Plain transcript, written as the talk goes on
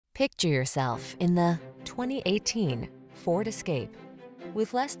Picture yourself in the 2018 Ford Escape.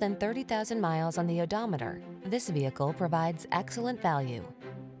 With less than 30,000 miles on the odometer, this vehicle provides excellent value.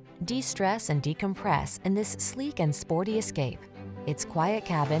 De-stress and decompress in this sleek and sporty Escape. Its quiet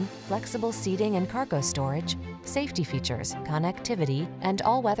cabin, flexible seating and cargo storage, safety features, connectivity, and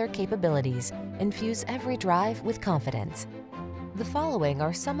all-weather capabilities infuse every drive with confidence. The following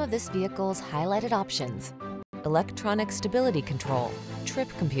are some of this vehicle's highlighted options: electronic stability control, trip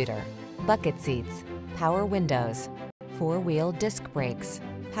computer, bucket seats, power windows, four-wheel disc brakes,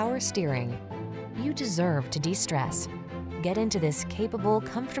 power steering. You deserve to de-stress. Get into this capable,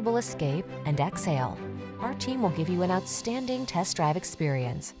 comfortable Escape and exhale. Our team will give you an outstanding test drive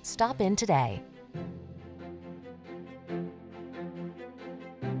experience. Stop in today.